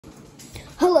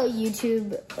Hello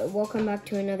YouTube, welcome back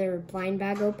to another blind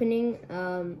bag opening,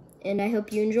 and I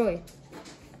hope you enjoy.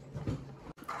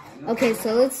 Okay,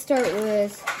 so let's start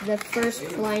with the first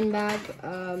blind bag.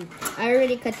 I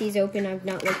already cut these open, I've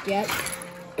not looked yet.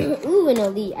 Ooh, an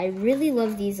Elite. I really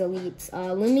love these Elites.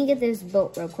 Let me get this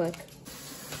built real quick.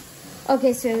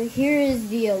 Okay, so here is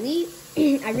the Elite.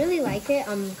 I really like it,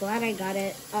 I'm glad I got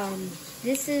it.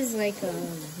 This is like a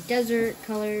desert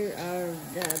color,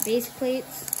 the base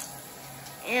plates.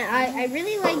 And I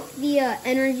really like the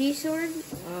energy sword.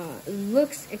 It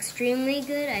looks extremely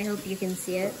good. I hope you can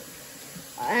see it.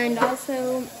 And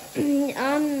also,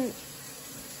 I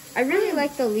really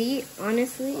like the Elite.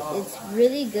 Honestly, it's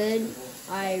really good.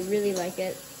 I really like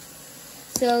it.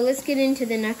 So let's get into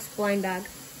the next blind bag.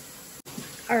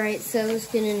 Alright, so let's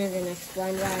get into the next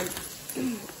blind bag.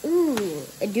 Ooh,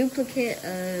 a duplicate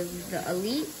of the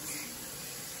Elite.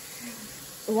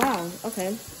 Wow,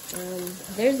 okay.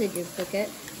 There's a duplicate.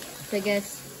 So I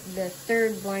guess the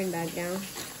third blind bag down.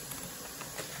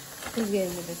 Let's get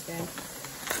into this guy.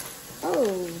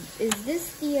 Oh, is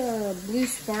this the blue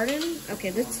Spartan?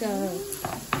 Okay, let's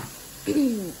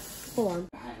hold on.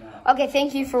 Okay,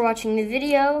 thank you for watching the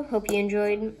video. Hope you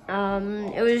enjoyed.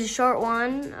 It was a short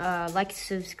one. Like and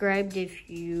subscribe if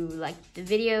you liked the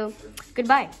video.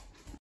 Goodbye.